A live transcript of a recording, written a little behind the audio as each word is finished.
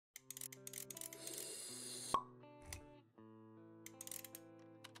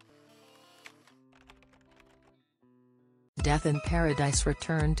Death in Paradise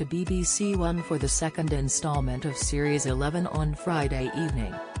returned to BBC One for the second installment of Series 11 on Friday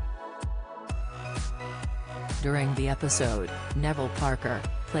evening. During the episode, Neville Parker,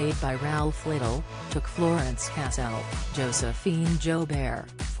 played by Ralph Little, took Florence Cassel, Josephine Joubert,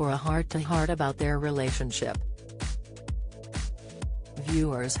 for a heart-to-heart about their relationship.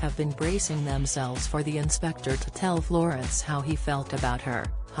 Viewers have been bracing themselves for the inspector to tell Florence how he felt about her.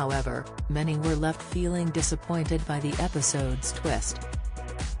 However, many were left feeling disappointed by the episode's twist.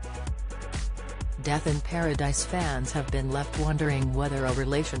 Death in Paradise fans have been left wondering whether a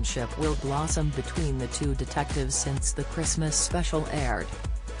relationship will blossom between the two detectives since the Christmas special aired.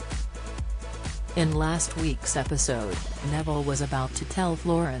 In last week's episode, Neville was about to tell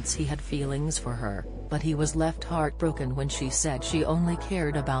Florence he had feelings for her, but he was left heartbroken when she said she only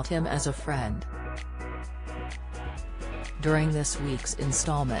cared about him as a friend. During this week's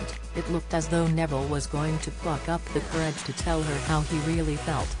installment, it looked as though Neville was going to pluck up the courage to tell her how he really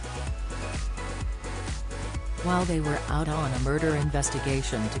felt. While they were out on a murder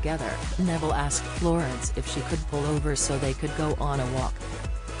investigation together, Neville asked Florence if she could pull over so they could go on a walk.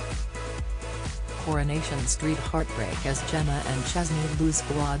 Coronation Street heartbreak as Gemma and Chesney lose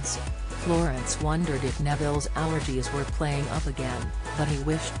squads. Florence wondered if Neville's allergies were playing up again, but he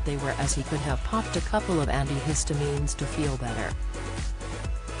wished they were, as he could have popped a couple of antihistamines to feel better.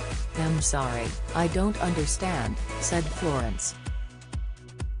 "I'm sorry, I don't understand," said Florence.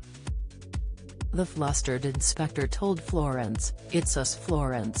 The flustered inspector told Florence, "It's us,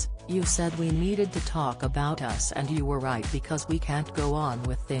 Florence, you said we needed to talk about us and you were right because we can't go on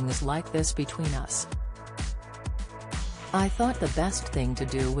with things like this between us. I thought the best thing to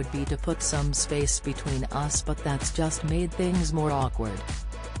do would be to put some space between us, but that's just made things more awkward."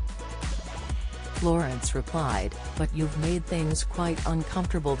 Florence replied, "But you've made things quite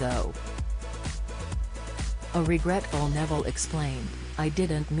uncomfortable though." A regretful Neville explained, "I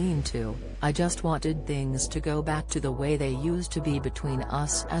didn't mean to, I just wanted things to go back to the way they used to be between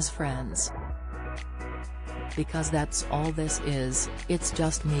us as friends. Because that's all this is, it's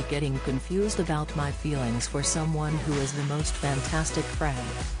just me getting confused about my feelings for someone who is the most fantastic friend.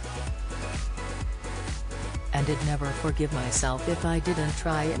 And I'd never forgive myself if I didn't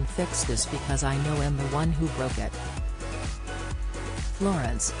try and fix this because I know I'm the one who broke it.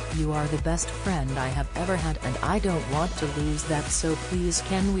 Florence, you are the best friend I have ever had and I don't want to lose that, so please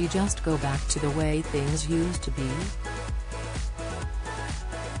can we just go back to the way things used to be?"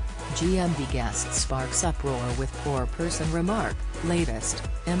 GMB guest sparks uproar with poor person remark. Latest,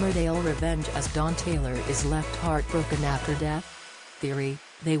 Emmerdale revenge as Don Taylor is left heartbroken after death? Theory,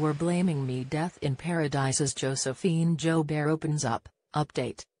 they were blaming me. Death in Paradise's Josephine Joubert opens up.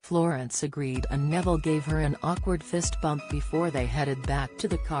 Update, Florence agreed and Neville gave her an awkward fist bump before they headed back to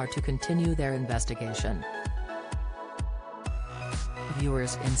the car to continue their investigation.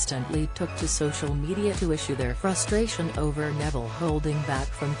 Viewers instantly took to social media to issue their frustration over Neville holding back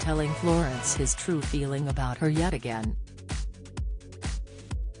from telling Florence his true feeling about her yet again.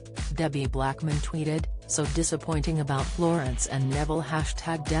 Debbie Blackman tweeted, "So disappointing about Florence and Neville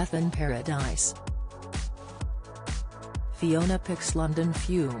 #Death in Paradise." Fiona Pix London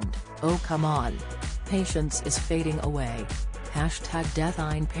fumed, "Oh come on. Patience is fading away. #Death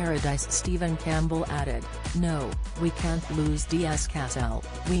in Paradise." Stephen Campbell added, "No, we can't lose D.S. Cassel,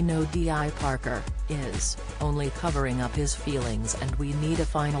 we know D.I. Parker is only covering up his feelings and we need a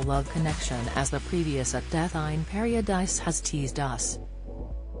final love connection as the previous at Death in Paradise has teased us."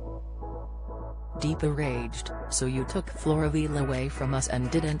 Deepa raged, "So you took Floraville away from us and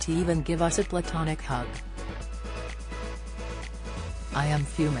didn't even give us a platonic hug. I am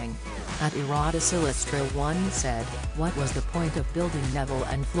fuming." At Eroticistra1 said, "What was the point of building Neville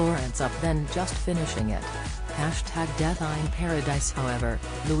and Florence up then just finishing it?" #Death in Paradise. However,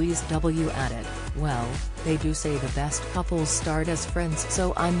 Louise W. added, "Well, they do say the best couples start as friends,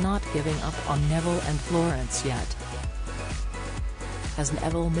 so I'm not giving up on Neville and Florence yet." Has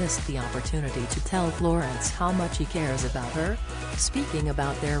Neville missed the opportunity to tell Florence how much he cares about her? Speaking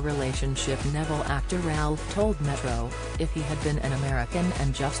about their relationship, Neville actor Ralph told Metro, "If he had been an American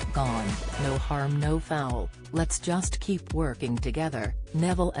and just gone, no harm no foul, let's just keep working together,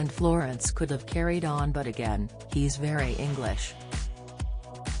 Neville and Florence could have carried on, but again, he's very English.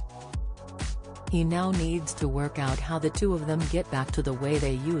 He now needs to work out how the two of them get back to the way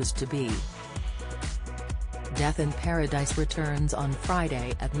they used to be." Death in Paradise returns on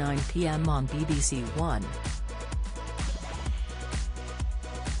Friday at 9 p.m. on BBC One.